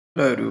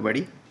Hello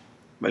everybody,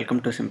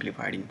 welcome to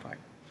Simplified in 5.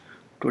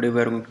 Today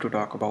we are going to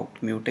talk about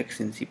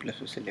mutex in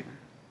C++11.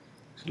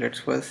 So let's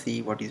first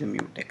see what is a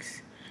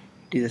mutex.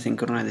 It is a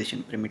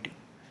synchronization primitive.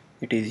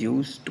 It is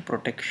used to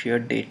protect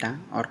shared data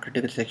or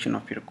critical section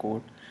of your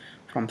code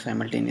from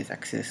simultaneous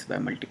access by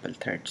multiple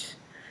threads.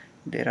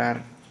 There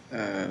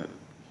are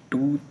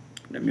two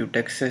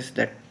mutexes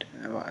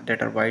that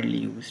are widely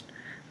used.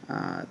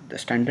 The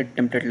standard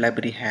template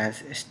library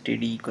has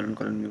std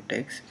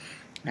mutex,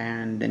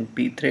 and then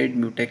pthread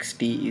mutex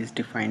t is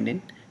defined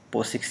in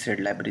POSIX thread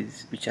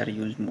libraries, which are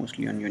used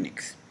mostly on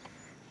Unix.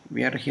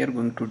 We are here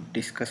going to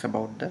discuss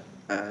about the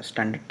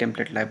standard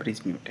template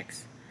libraries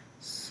mutex.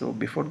 So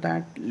before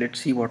that, let's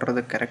see what are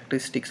the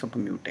characteristics of a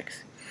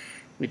mutex.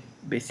 It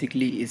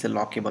basically is a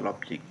lockable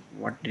object.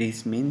 What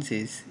this means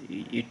is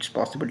it's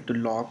possible to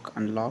lock,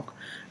 unlock,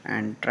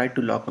 and try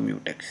to lock a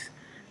mutex.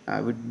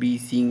 We'll be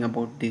seeing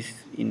about this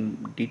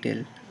in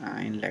detail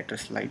in later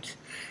slides.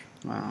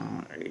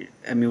 uh,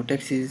 a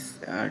mutex is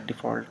a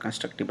default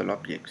constructible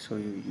object,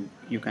 so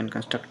you can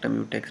construct a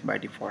mutex by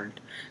default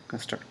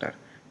constructor.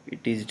 It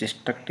is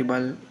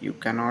destructible. You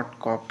cannot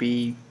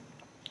copy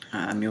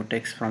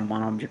mutex from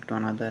one object to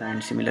another,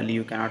 and similarly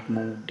you cannot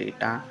move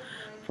data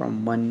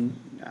from one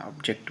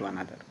object to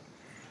another.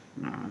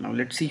 Now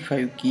let's see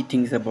 5 key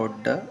things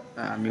about the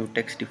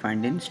mutex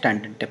defined in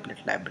standard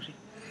template library.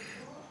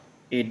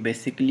 It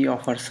basically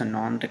offers a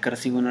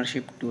non-recursive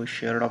ownership to a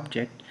shared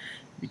object,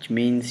 which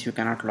means you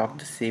cannot lock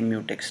the same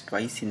mutex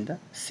twice in the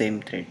same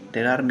thread.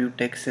 There are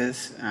mutexes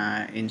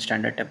in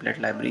standard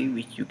template library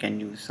which you can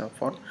use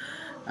for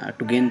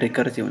to gain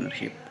recursive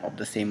ownership of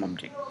the same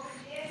object.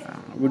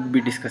 We'll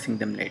be discussing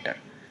them later.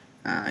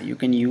 You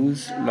can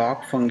use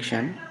lock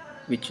function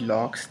which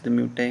locks the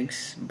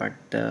mutex, but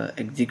the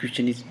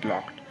execution is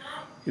blocked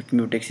if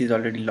mutex is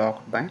already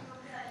locked by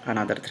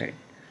another thread.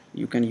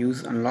 You can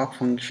use unlock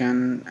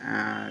function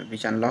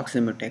which unlocks the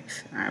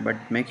mutex, but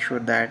make sure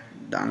that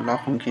the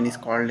unlock function is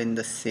called in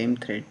the same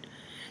thread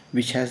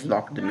which has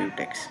locked the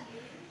mutex.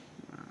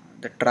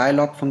 The try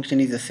lock function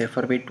is a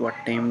safer way to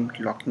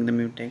attempt locking the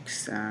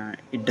mutex.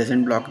 It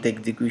doesn't block the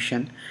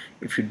execution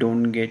if you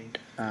don't get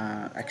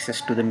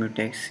access to the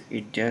mutex.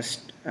 It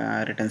just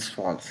returns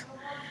false.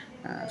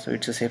 So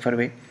it's a safer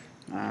way.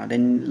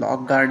 Then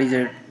lock guard is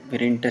a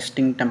very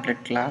interesting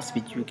template class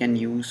which you can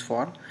use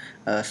for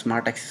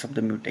smart access of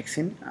the mutex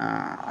in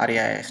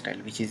RAI style,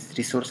 which is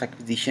resource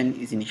acquisition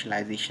is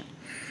initialization.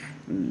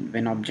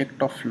 When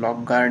object of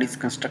lock guard is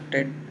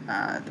constructed,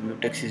 the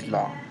mutex is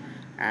locked,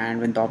 and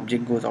when the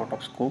object goes out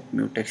of scope,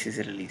 mutex is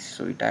released.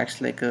 So it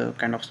acts like a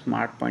kind of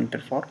smart pointer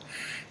for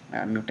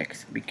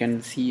mutex. We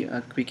can see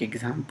a quick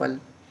example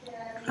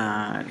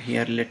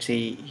here. Let's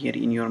say here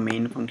in your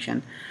main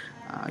function,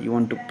 you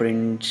want to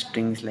print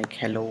strings like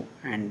hello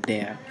and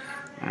there,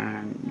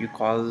 and you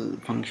call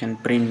function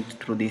print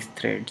through these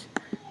threads.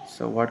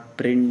 So what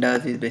print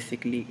does is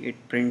basically it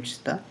prints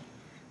the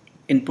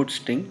input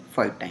string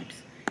 5 times.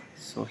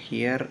 So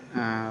here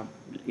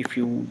if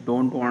you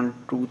don't want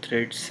two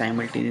threads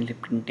simultaneously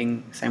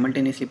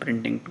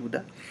printing to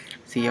the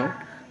cout,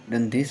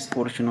 then this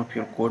portion of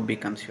your code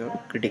becomes your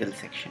critical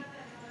section.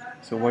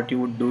 So what you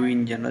would do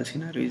in general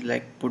scenario is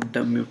like put the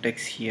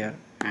mutex here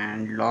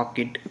and lock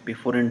it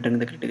before entering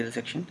the critical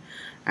section,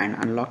 and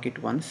unlock it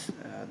once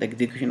the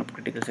execution of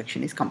critical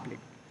section is complete.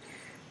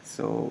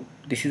 So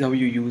this is how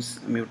you use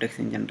mutex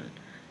in general.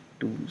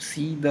 To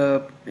see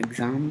the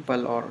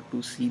example or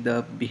to see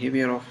the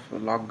behavior of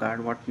lock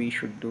guard, what we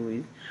should do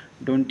is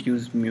don't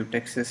use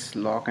mutex's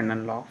lock and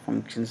unlock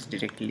functions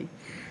directly,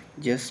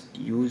 just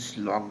use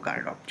lock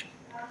guard object.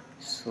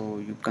 So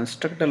you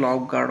construct a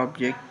lock guard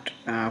object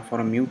for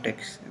a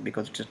mutex.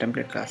 Because it's a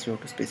template class, you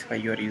have to specify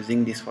you are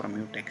using this for a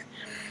mutex.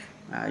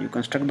 You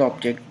construct the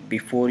object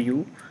before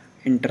you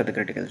enter the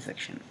critical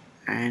section,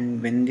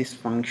 and when this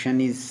function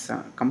is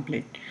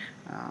complete,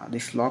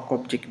 this lock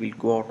object will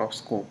go out of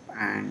scope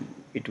and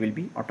it will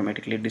be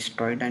automatically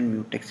destroyed,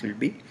 and mutex will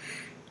be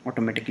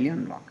automatically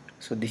unlocked.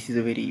 So this is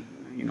a very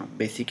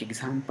basic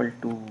example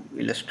to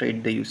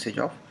illustrate the usage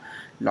of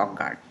lock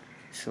guard.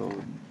 So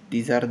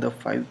these are the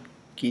 5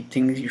 key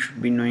things you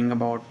should be knowing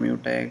about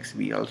mutex.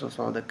 We also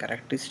saw the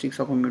characteristics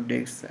of a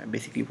mutex,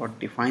 basically what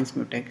defines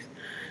mutex,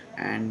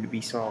 and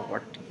we saw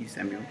what is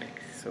a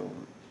mutex. So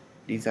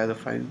these are the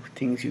 5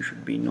 things you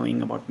should be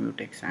knowing about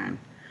mutex, and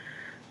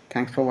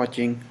thanks for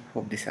watching.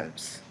 Hope this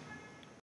helps.